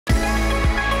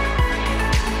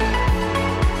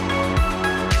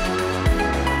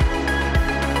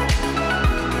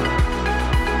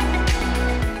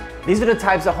These are the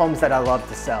types of homes that I love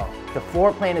to sell. The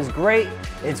floor plan is great,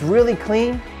 it's really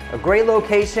clean, a great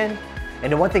location,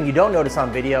 and the one thing you don't notice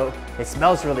on video, it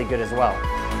smells really good as well.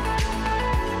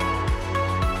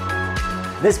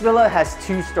 This villa has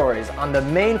 2 stories. On the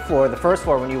main floor, the first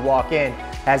floor when you walk in,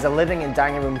 has a living and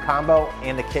dining room combo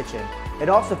and a kitchen. It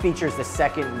also features the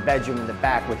 2nd bedroom in the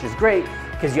back, which is great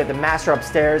because you have the master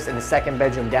upstairs and the 2nd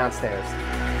bedroom downstairs.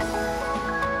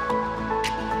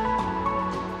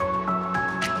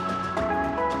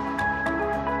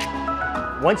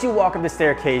 Once you walk up the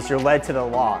staircase, you're led to the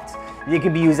loft. It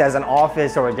can be used as an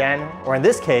office or a den, or in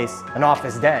this case, an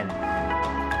office den.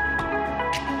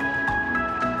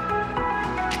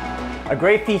 A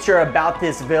great feature about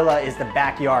this villa is the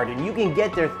backyard, and you can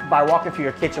get there by walking through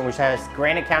your kitchen, which has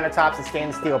granite countertops and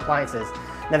stainless steel appliances.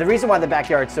 Now, the reason why the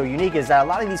backyard is so unique is that a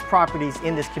lot of these properties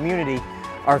in this community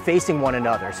are facing one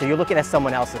another, so you're looking at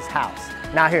someone else's house.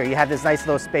 Now here, you have this nice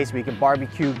little space where you can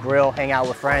barbecue, grill, hang out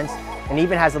with friends, and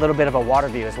even has a little bit of a water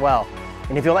view as well.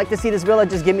 And if you'd like to see this villa,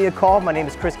 just give me a call. My name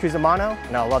is Chris Cusimano,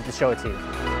 and I'd love to show it to you.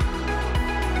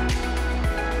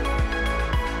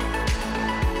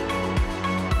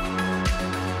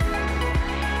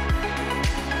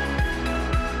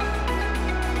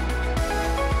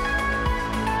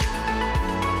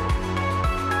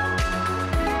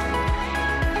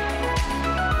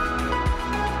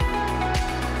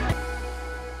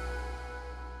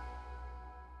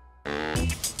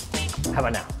 How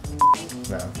about now?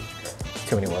 No.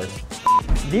 Too many words.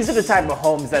 These are the type of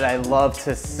homes that I love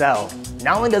to sell.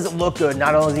 Not only does it look good,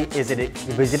 not only is it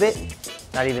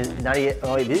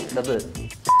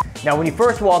now when you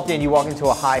first walked in, you walk into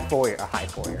a high foyer.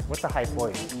 What's a high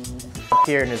foyer? Up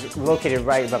here and it's located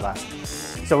right above.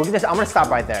 So I'm gonna stop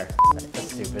right there.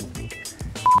 That's stupid.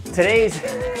 Today's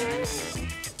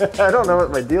I don't know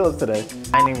what my deal is today.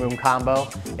 Dining room combo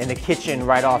and the kitchen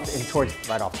right off towards.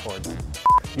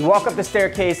 You walk up the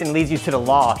staircase and it leads you to the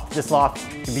loft. This loft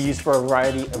can be used for a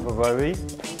variety.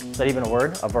 Is that even a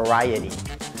word? A variety.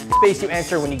 Space you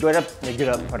enter when you get up.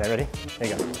 Hold on, ready? There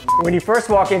you go. When you first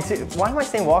walk into, why am I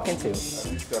saying walk into? You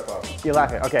step up. You're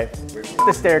laughing, okay.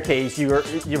 The staircase, you're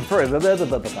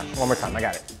one more time, I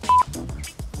got it.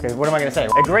 Okay, what am I gonna say?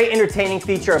 A great entertaining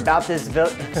feature about this villa,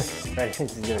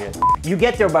 you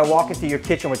get there by walking through your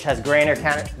kitchen, which has granite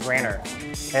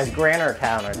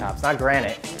countertops, not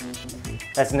granite.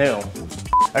 That's new.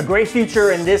 A great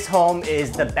feature in this home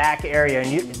is the back area,